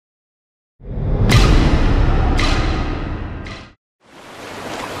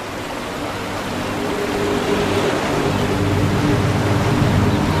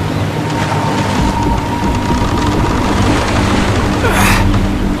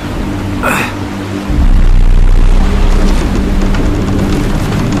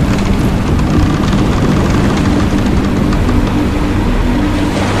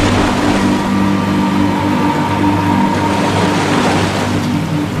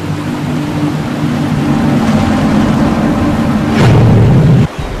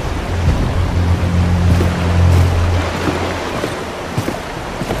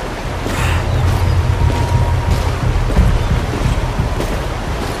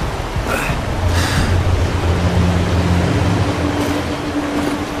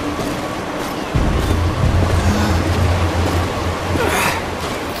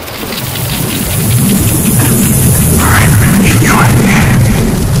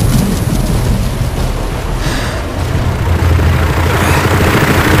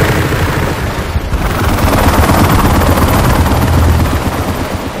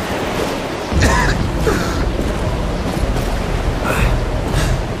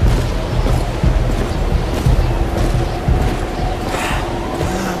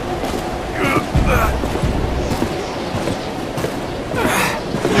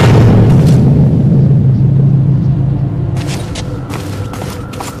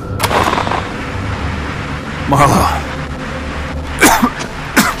Marlowe.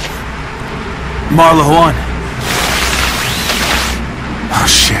 Marlowe 1. Oh,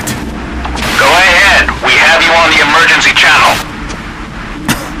 shit. Go ahead. We have you on the emergency channel.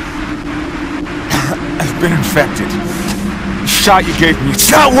 I've been infected. The shot you gave me, it's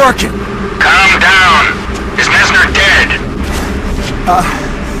not working! Calm down. Is Messner dead?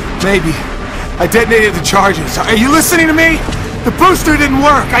 Maybe. I detonated the charges. Are you listening to me? The booster didn't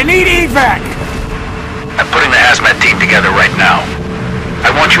work. I need evac! I'm putting the hazmat team together right now.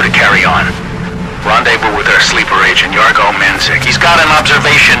 I want you to carry on. Rendezvous with our sleeper agent, Yargo Menzik. He's got an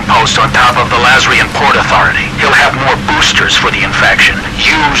observation post on top of the Lazarian Port Authority. He'll have more boosters for the infection.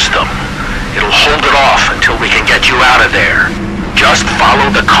 Use them. It'll hold it off until we can get you out of there. Just follow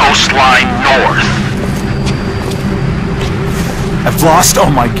the coastline north. I've lost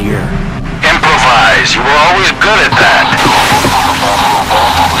all my gear. Improvise. You were always good at that.